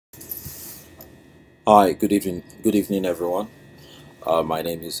Hi, good evening. Good evening, everyone. My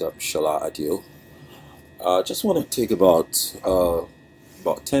name is Shola Adio. Just want to take about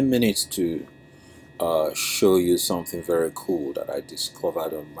 10 minutes to show you something very cool that I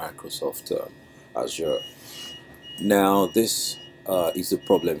discovered on Microsoft Azure. Now, this is the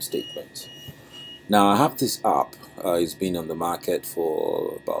problem statement. Now, I have this app. It's been on the market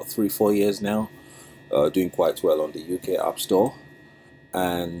for about 3-4 years now, doing quite well on the UK App Store,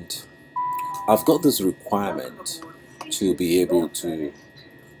 and I've got this requirement to be able to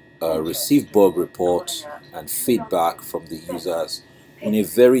receive bug reports and feedback from the users in a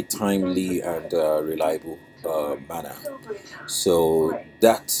very timely and reliable manner. So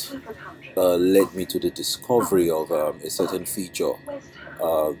that led me to the discovery of a certain feature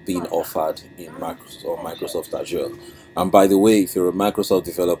being offered in Microsoft Azure. And by the way, if you're a Microsoft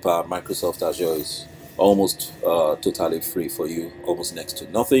developer, Microsoft Azure is almost totally free for you, almost next to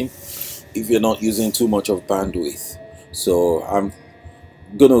nothing, if you're not using too much of bandwidth. So I'm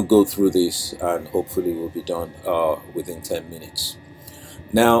gonna go through this and hopefully we'll be done within 10 minutes.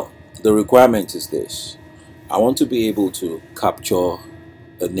 Now, the requirement is this. I want to be able to capture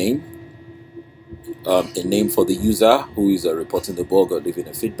a name for the user who is reporting the bug or leaving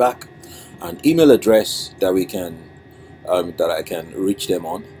a feedback, an email address that I can reach them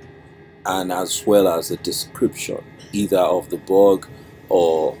on, and as well as a description either of the bug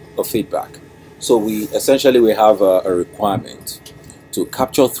or a feedback. So we have a requirement to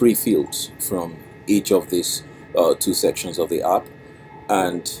capture 3 fields from each of these 2 sections of the app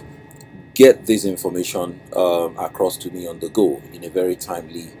and get this information across to me on the go in a very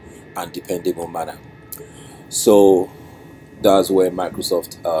timely and dependable manner. So that's where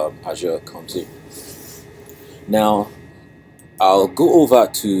Microsoft Azure comes in. Now, I'll go over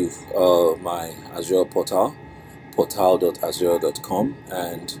to my Azure portal, portal.azure.com,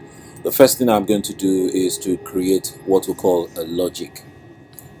 and the first thing I'm going to do is to create what we call a Logic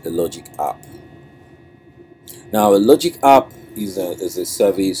app. Now, a Logic app is a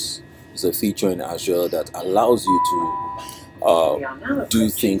service, is a feature in Azure that allows you to do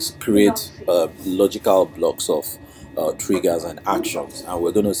things, create logical blocks of triggers and actions, and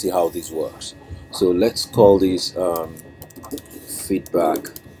we're going to see how this works. So let's call this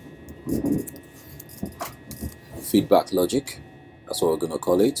feedback logic. That's what we're going to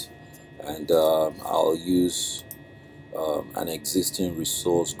call it, and I'll use an existing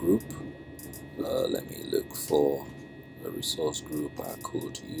resource group. Let me look for a resource group I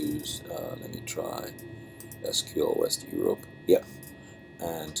could use. Let me try SQL West Europe. Yeah,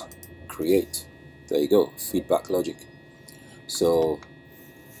 and create. There you go, feedback logic. So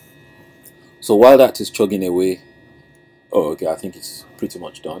while that is chugging away, oh, okay, I think it's pretty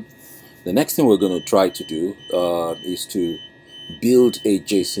much done. The next thing we're going to try to do is to build a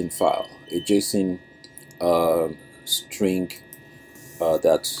JSON file, a JSON string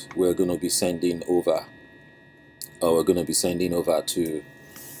that we're going to be sending over. We're going to be sending over to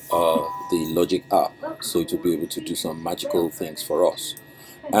the Logic app, so it will be able to do some magical things for us.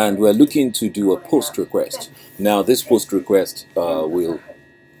 And we're looking to do a post request. Now, this post request it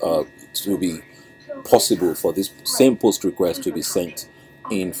will be possible for this same post request to be sent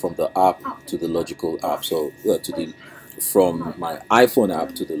in from the app to the logical app. So from my iPhone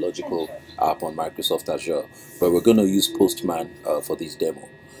app to the logical app on Microsoft Azure. But we're going to use Postman for this demo.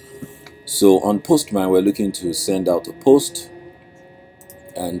 So on Postman, we're looking to send out a post,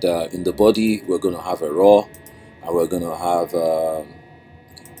 and in the body we're going to have a raw, and we're going to have a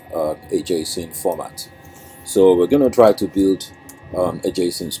JSON format. So we're going to try to build a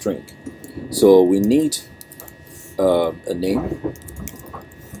JSON string. So we need a name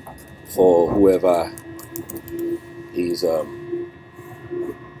for whoever is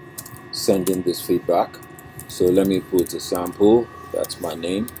sending this feedback. So let me put a sample. That's my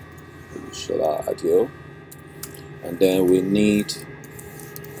name, Shola Adio. And then we need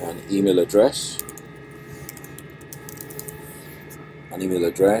an email address. And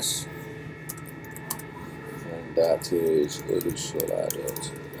that is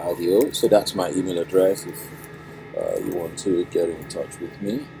Shola.audio. So that's my email address if you want to get in touch with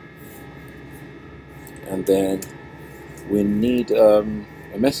me. And then we need a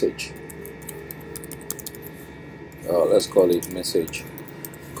message. Let's call it message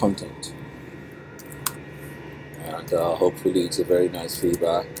content, and hopefully it's a very nice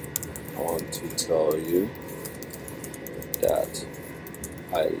feedback. I want to tell you that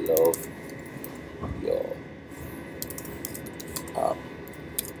I love your app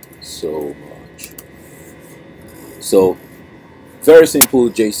so much. So very simple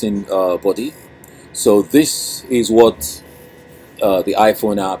JSON body. So this is what the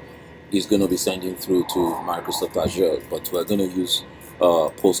iPhone app is going to be sending through to Microsoft Azure, but we're going to use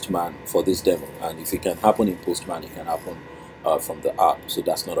Postman for this demo. And if it can happen in Postman, it can happen from the app, so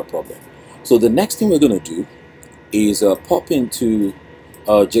that's not a problem. So the next thing we're going to do is pop into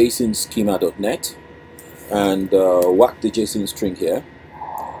JSON schema.net and whack the JSON string here,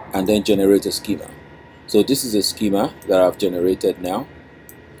 and then generate a schema. So this is a schema that I've generated now,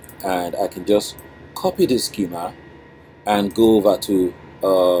 and I can just copy this schema and go over to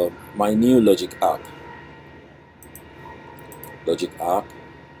my new Logic app.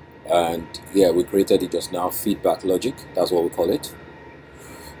 And yeah, we created it just now, feedback logic, that's what we call it.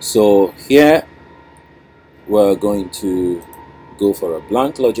 So here we're going to go for a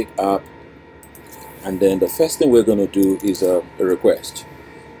blank Logic app, and then the first thing we're going to do is a request.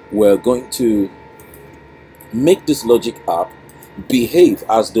 We're going to make this Logic app behave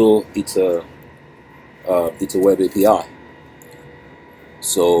as though it's a web API.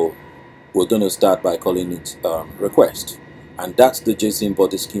 So we're going to start by calling it request, and that's the JSON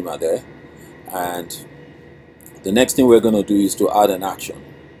body schema there. And the next thing we're going to do is to add an action.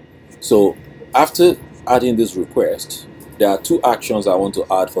 So after adding this request, there are two actions I want to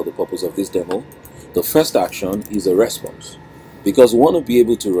add for the purpose of this demo. The first action is a response, because we want to be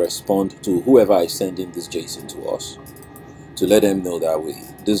able to respond to whoever is sending this JSON to us, to let them know that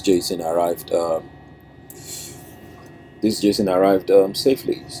this JSON arrived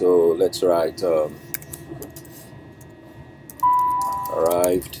safely. So let's write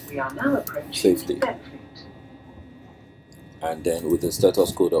arrived safely, and then with the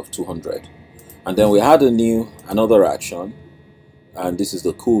status code of 200. And then we had another action, and this is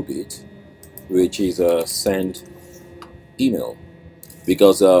the cool bit, which is send email,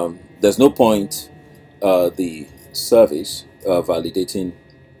 because there's no point the service validating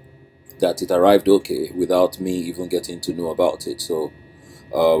that it arrived okay without me even getting to know about it. So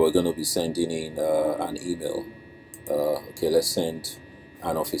we're going to be sending in an email. Okay, let's send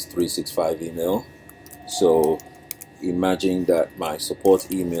an Office 365 email. So imagine that my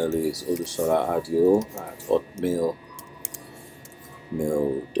support email is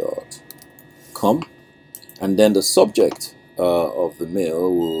olusola@hotmail.com, and then the subject of the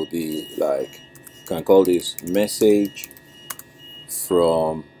mail will be like, you can call this message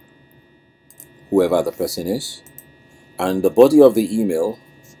from whoever the person is, and the body of the email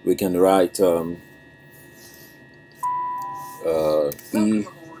we can write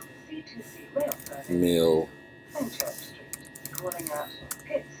email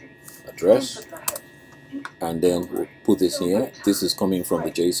address, and then we'll put this here. This is coming from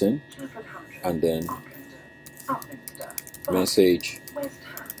the JSON, and then message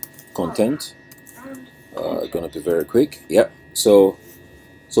content. Gonna be very quick. Yep. So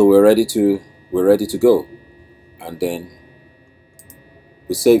we're ready to go, and then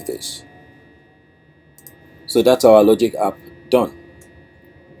we save this. So that's our Logic app done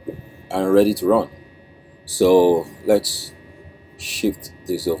and ready to run. So let's shift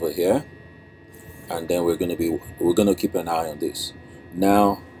this over here, and then we're gonna keep an eye on this.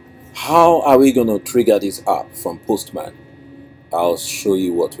 Now, how are we gonna trigger this app from Postman? I'll show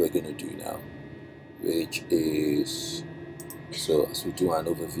you what we're gonna do now, which is, so as we do an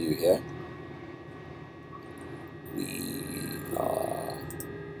overview here,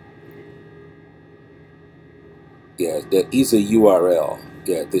 there is a URL.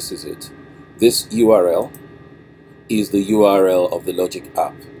 Yeah, this is it. This URL is the URL of the Logic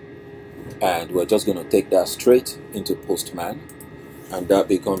app, and we're just going to take that straight into Postman, and that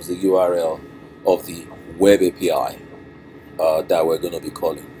becomes the URL of the web API that we're going to be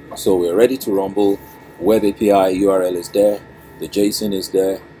calling. So we're ready to rumble. Web API URL is there, the JSON is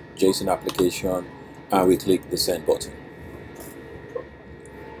there, JSON application, and we click the send button.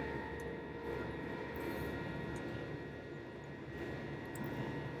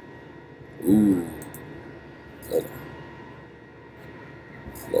 Ooh,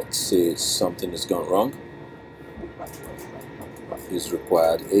 let's say something has gone wrong. Is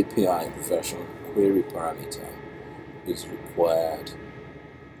required API version query parameter is required.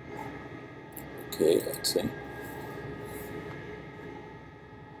 Okay, let's see.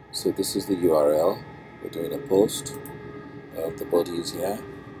 So this is the URL. We're doing a post. The body is here,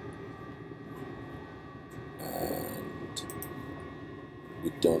 and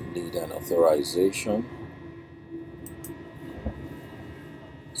we don't need an authorization.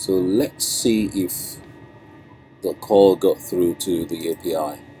 So let's see if the call got through to the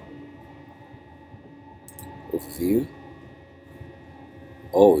API. Overview.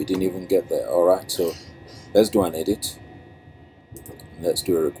 Oh, it didn't even get there. Alright, so let's do an edit. Let's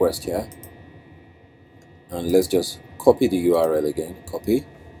do a request here. And let's just copy the URL again. Copy.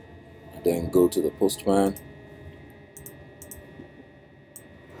 then go to the postman.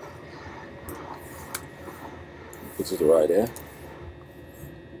 Put it right there.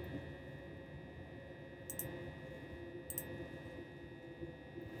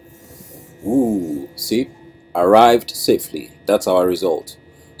 Ooh, see, arrived safely. That's our result.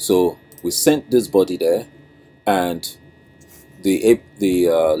 So we sent this body there, and the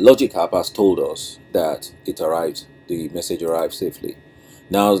Logic app has told us that it arrived. The message arrived safely.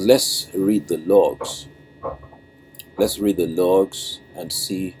 Now let's read the logs. Let's read the logs and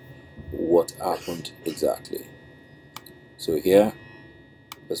see what happened exactly. So here,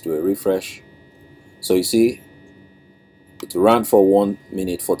 let's do a refresh. So you see, it ran for 1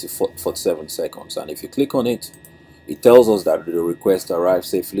 minute 47 seconds, and if you click on it, it tells us that the request arrived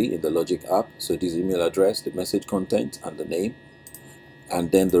safely in the Logic app. So this email address, the message content, and the name.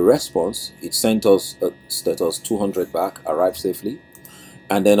 And then the response, it sent us a status 200 back, arrived safely.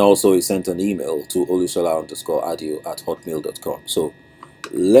 And then also it sent an email to olusola_adio@hotmail.com. So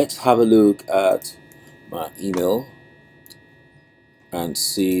let's have a look at my email and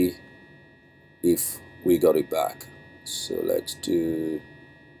see if we got it back. So let's do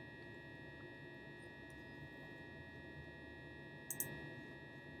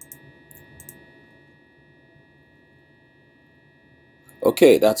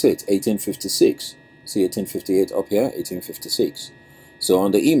okay, that's it, 1856. See 1858 up here, 1856. So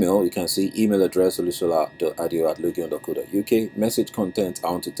on the email, you can see email address olusola.adio@logion.co.uk. Message content, I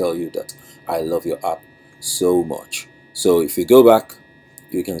want to tell you that I love your app so much. So if you go back,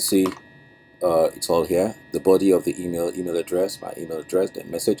 you can see it's all here. The body of the email address, my email address, the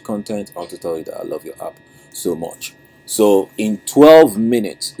message content, I want to tell you that I love your app so much. So in 12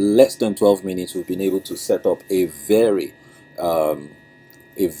 minutes, less than 12 minutes, we've been able to set up a very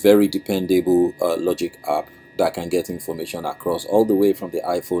dependable Logic app that can get information across all the way from the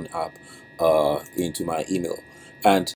iPhone app into my email. And